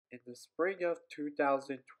In the spring of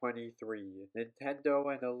 2023,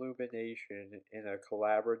 Nintendo and Illumination, in a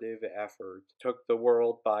collaborative effort, took the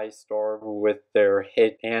world by storm with their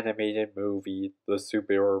hit animated movie, The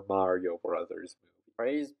Super Mario Bros. Movie.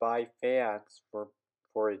 Praised by fans for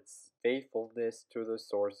its faithfulness to the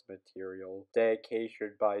source material,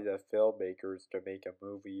 dedication by the filmmakers to make a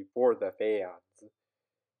movie for the fans,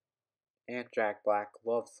 and Jack Black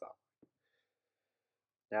love song.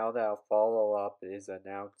 Now that a follow-up is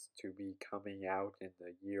announced to be coming out in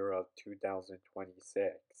the year of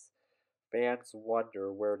 2026, fans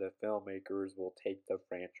wonder where the filmmakers will take the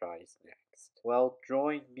franchise next. Well,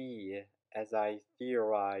 join me as I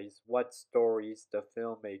theorize what stories the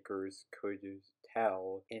filmmakers could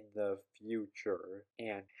tell in the future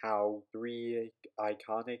and how three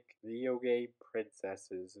iconic video game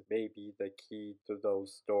princesses may be the key to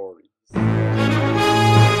those stories.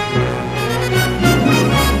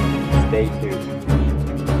 Stay tuned.